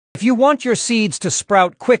If you want your seeds to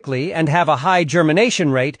sprout quickly and have a high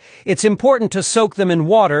germination rate, it's important to soak them in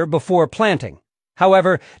water before planting.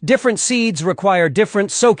 However, different seeds require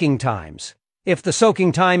different soaking times. If the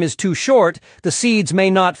soaking time is too short, the seeds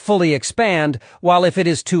may not fully expand, while if it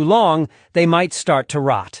is too long, they might start to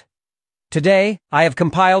rot. Today, I have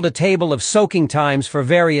compiled a table of soaking times for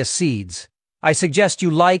various seeds. I suggest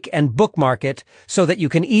you like and bookmark it so that you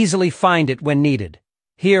can easily find it when needed.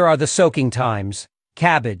 Here are the soaking times.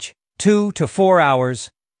 Cabbage, 2 to 4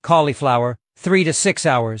 hours. Cauliflower, 3 to 6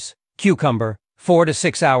 hours. Cucumber, 4 to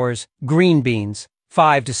 6 hours. Green beans,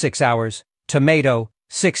 5 to 6 hours. Tomato,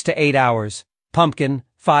 6 to 8 hours. Pumpkin,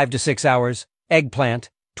 5 to 6 hours. Eggplant,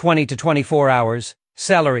 20 to 24 hours.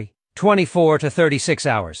 Celery, 24 to 36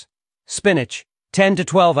 hours. Spinach, 10 to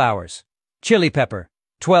 12 hours. Chili pepper,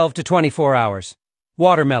 12 to 24 hours.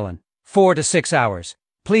 Watermelon, 4 to 6 hours.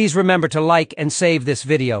 Please remember to like and save this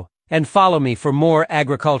video, and follow me for more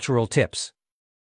agricultural tips.